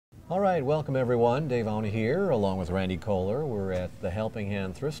All right, welcome everyone. Dave Auna here, along with Randy Kohler. We're at the Helping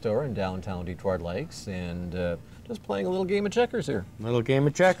Hand Thrift Store in downtown Detroit Lakes, and just playing a little game of checkers here. Little game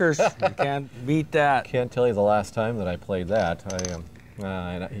of checkers. You can't beat that. Can't tell you the last time that I played that.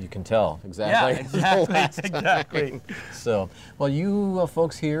 You can tell exactly. Yeah, exactly. So, well, you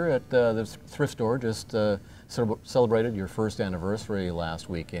folks here at the thrift store just celebrated your first anniversary last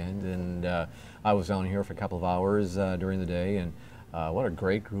weekend, and I was down here for a couple of hours during the day, and what a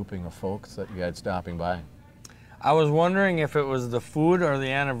great grouping of folks that you had stopping by. I was wondering if it was the food or the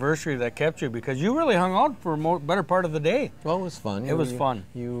anniversary that kept you, because you really hung out for a better part of the day. Well, it was fun. It was fun.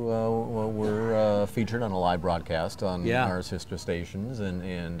 You were featured on a live broadcast on our sister stations,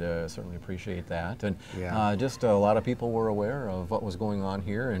 and certainly appreciate that. And just a lot of people were aware of what was going on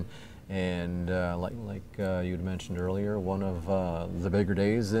here, and like you had mentioned earlier, one of the bigger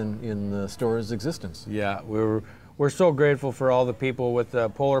days in the store's existence. Yeah, we're so grateful for all the people with the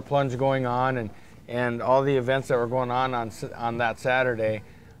Polar Plunge going on and all the events that were going on that Saturday.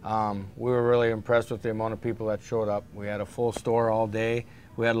 We were really impressed with the amount of people that showed up. We had a full store all day.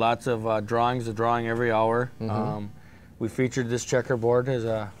 We had lots of drawings, a drawing every hour. Mm-hmm. We featured this checkerboard as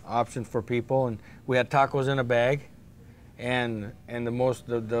an option for people, and we had tacos in a bag. And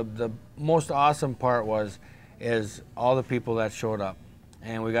the most awesome part is all the people that showed up.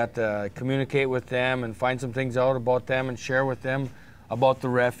 And we got to communicate with them and find some things out about them and share with them about the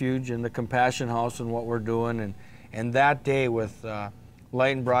refuge and the Compassion House and what we're doing. And that day with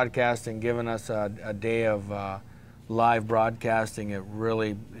Light and Broadcasting giving us a day of live broadcasting, it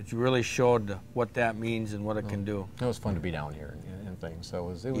really showed what that means and what it can do. It was fun to be down here and things, so it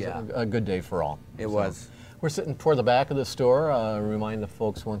was a good day for all. It was. We're sitting toward the back of the store. Remind the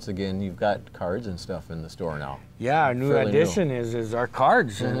folks once again, you've got cards and stuff in the store now. Yeah, our new addition is our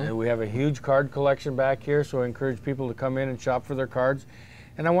cards. Mm-hmm. And we have a huge card collection back here, so I encourage people to come in and shop for their cards.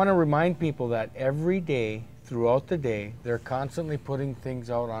 And I want to remind people that every day, throughout the day, they're constantly putting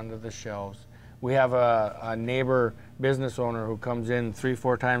things out onto the shelves. We have a neighbor business owner who comes in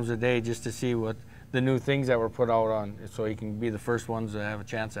 3-4 times a day just to see what the new things that were put out on, so he can be the first ones to have a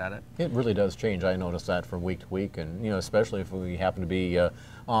chance at it. It really does change. I notice that from week to week, and especially if we happen to be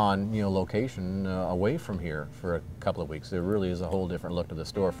on location away from here for a couple of weeks, there really is a whole different look to the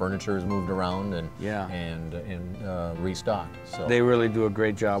store. Furniture is moved around and restocked. So they really do a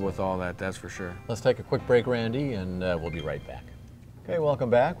great job with all that. That's for sure. Let's take a quick break, Randy, and we'll be right back. Okay, welcome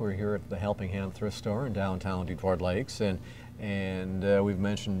back. We're here at the Helping Hand Thrift Store in downtown Detroit Lakes, and we've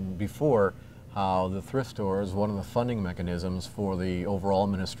mentioned before how the thrift store is one of the funding mechanisms for the overall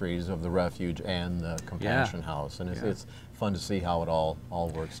ministries of the Refuge and the Compassion House, and it's fun to see how it all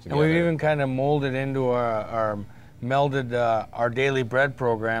works together. And we've even kind of molded into our melded our Daily Bread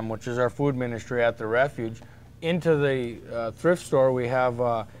program, which is our food ministry at the Refuge, into the thrift store.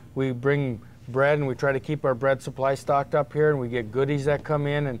 We bring bread, and we try to keep our bread supply stocked up here, and we get goodies that come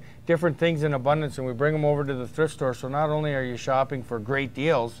in and different things in abundance, and we bring them over to the thrift store. So not only are you shopping for great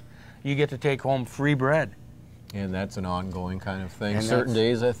deals, you get to take home free bread. And that's an ongoing kind of thing. And certain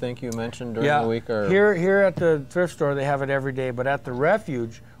days, I think you mentioned during the week are... Here at the thrift store, they have it every day, but at the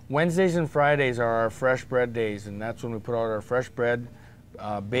Refuge, Wednesdays and Fridays are our fresh bread days, and that's when we put out our fresh bread,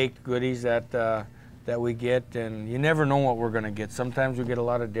 baked goodies that we get, and you never know what we're going to get. Sometimes we get a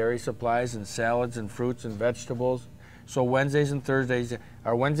lot of dairy supplies and salads and fruits and vegetables. So Wednesdays and Thursdays,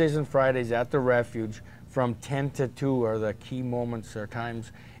 our Wednesdays and Fridays at the Refuge from 10 to 2 are the key moments or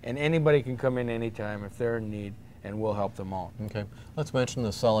times, and anybody can come in anytime if they're in need, and we'll help them out. Okay, let's mention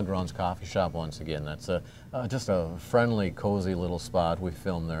the Solid Grounds Coffee Shop once again. That's just a friendly, cozy little spot. We've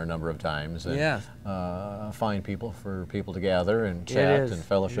filmed there a number of times. And, fine people for people to gather and chat and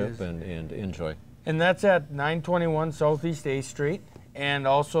fellowship and enjoy. And that's at 921 Southeast 8th Street. And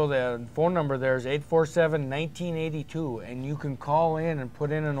also the phone number there is 847-1982, and you can call in and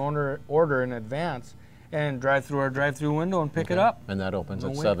put in an order in advance and drive through our drive-through window and pick it up. And that opens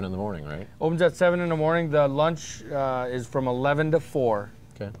at 7 in the morning, right? Opens at 7 in the morning. The lunch is from 11 to 4.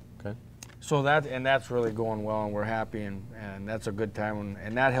 Okay. So that's really going well, and we're happy, and that's a good time,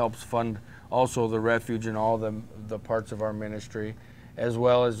 and that helps fund also the Refuge and all the parts of our ministry, as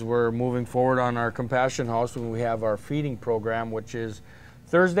well as we're moving forward on our Compassion House when we have our feeding program, which is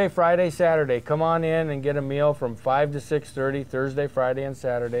Thursday, Friday, Saturday. Come on in and get a meal from 5 to 6:30, Thursday, Friday, and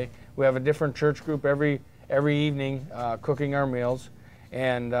Saturday. We have a different church group every evening cooking our meals.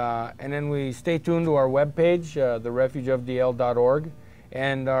 And then we stay tuned to our webpage, therefugeofdl.org,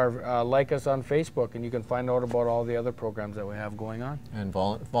 and like us on Facebook, and you can find out about all the other programs that we have going on. And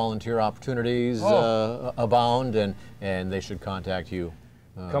volunteer opportunities abound, and they should contact you.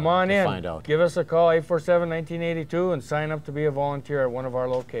 Come on to in. find out. Give us a call, 847-1982, and sign up to be a volunteer at one of our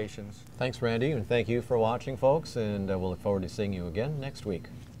locations. Thanks, Randy, and thank you for watching, folks, and we'll look forward to seeing you again next week.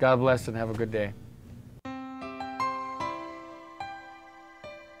 God bless and have a good day.